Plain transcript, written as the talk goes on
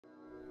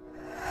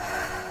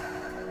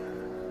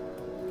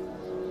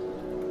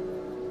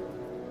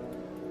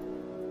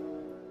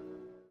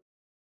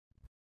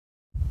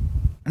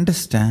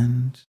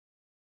Understand?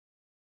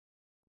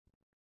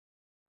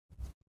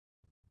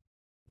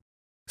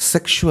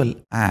 Sexual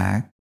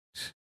act,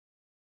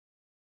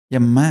 a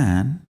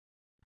man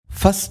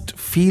first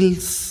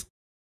feels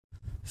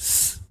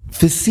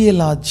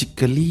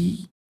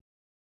physiologically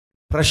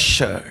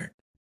pressured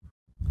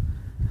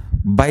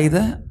by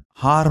the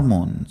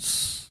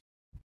hormones.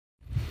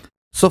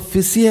 So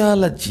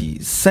physiology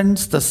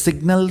sends the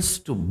signals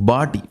to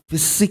body,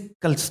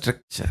 physical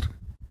structure.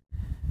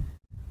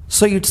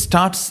 So it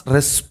starts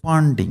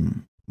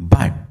responding.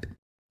 But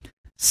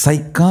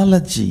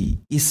psychology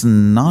is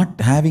not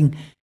having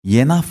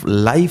enough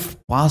life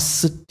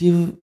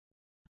positive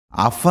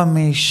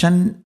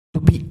affirmation to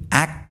be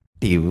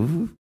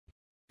active.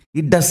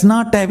 It does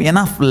not have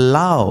enough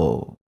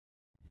love.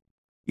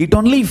 It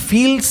only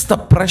feels the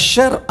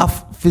pressure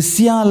of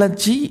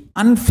physiology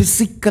and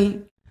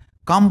physical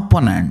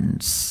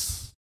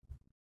components.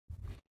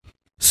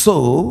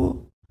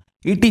 So,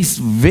 it is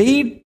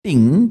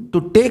waiting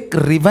to take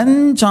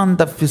revenge on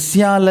the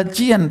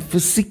physiology and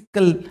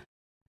physical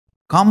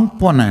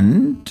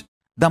component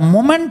the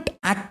moment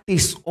act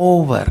is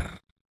over.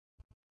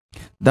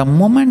 The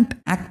moment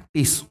act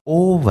is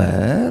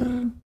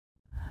over,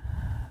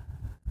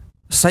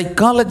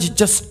 psychology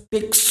just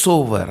takes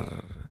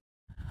over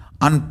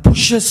and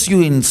pushes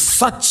you in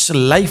such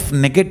life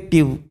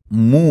negative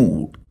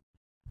mood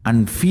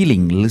and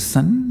feeling.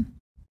 Listen,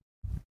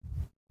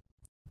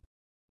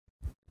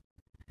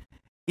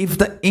 if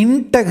the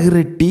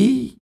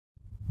integrity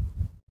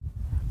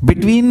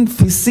between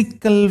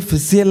physical,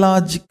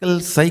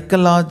 physiological,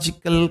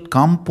 psychological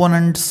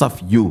components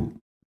of you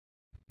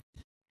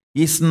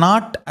is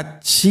not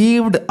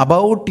achieved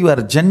about your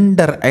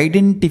gender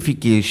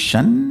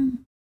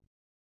identification,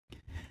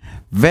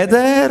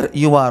 whether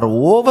you are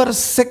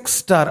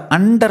oversexed or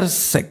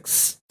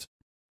undersexed,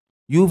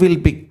 you will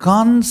be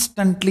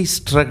constantly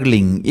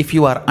struggling. If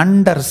you are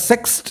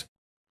undersexed,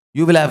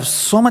 you will have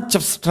so much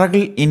of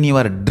struggle in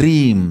your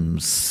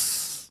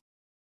dreams.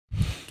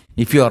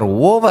 If you are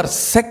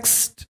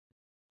oversexed,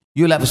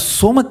 you will have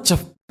so much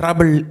of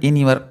trouble in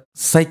your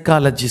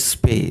psychology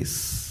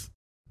space.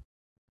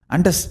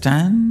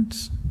 Understand?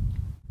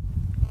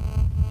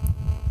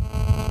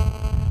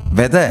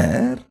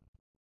 Whether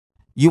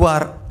you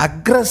are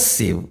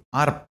aggressive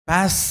or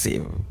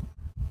passive,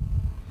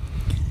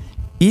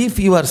 if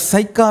your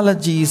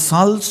psychology is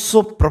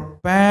also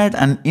prepared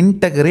and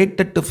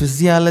integrated to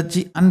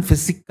physiology and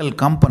physical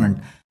component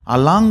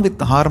along with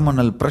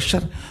hormonal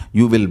pressure,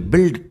 you will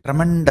build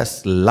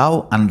tremendous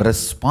love and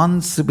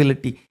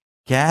responsibility,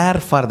 care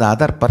for the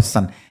other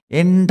person.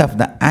 End of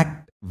the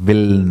act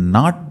will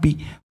not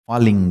be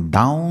falling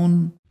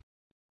down,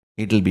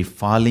 it will be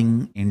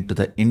falling into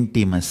the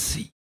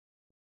intimacy.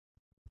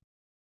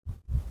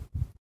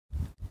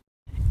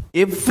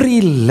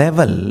 Every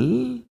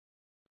level,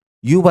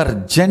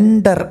 your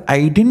gender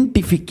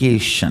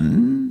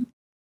identification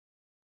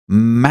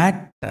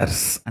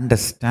matters.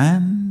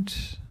 Understand?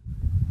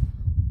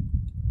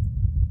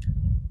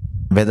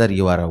 Whether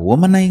you are a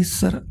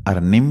womanizer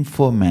or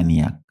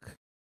nymphomaniac,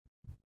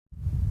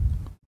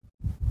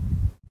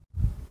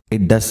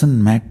 it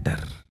doesn't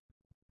matter.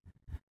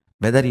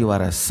 Whether you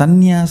are a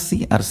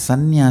sannyasi or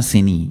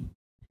sannyasini,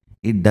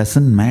 it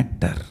doesn't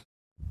matter.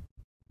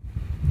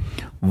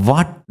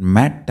 What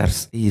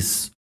matters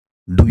is,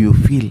 do you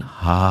feel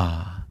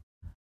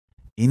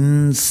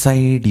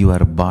inside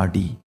your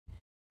body,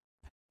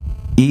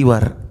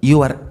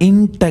 your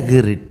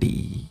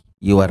integrity,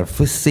 your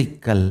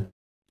physical,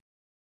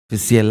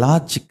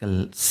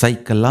 physiological,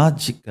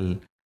 psychological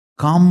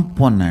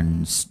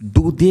components,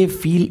 do they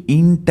feel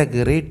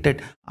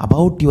integrated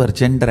about your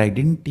gender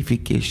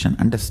identification?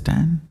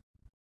 Understand?